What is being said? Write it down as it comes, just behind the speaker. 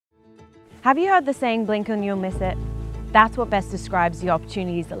Have you heard the saying, blink and you'll miss it? That's what best describes the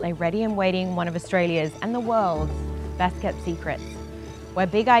opportunities that lay ready and waiting, one of Australia's and the world's best kept secrets, where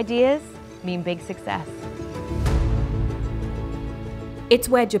big ideas mean big success. It's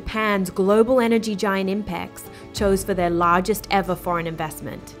where Japan's global energy giant Inpex chose for their largest ever foreign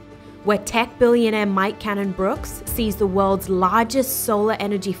investment. Where tech billionaire Mike Cannon-Brookes sees the world's largest solar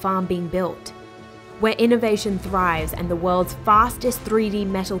energy farm being built. Where innovation thrives and the world's fastest 3D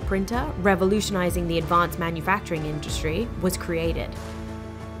metal printer, revolutionizing the advanced manufacturing industry, was created.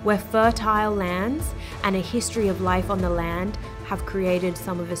 Where fertile lands and a history of life on the land have created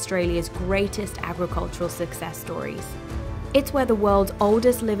some of Australia's greatest agricultural success stories. It's where the world's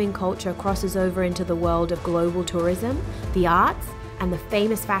oldest living culture crosses over into the world of global tourism, the arts, and the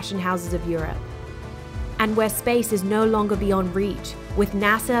famous fashion houses of Europe. And where space is no longer beyond reach, with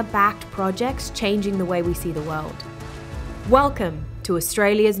NASA-backed projects changing the way we see the world. Welcome to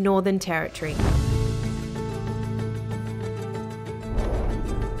Australia's Northern Territory.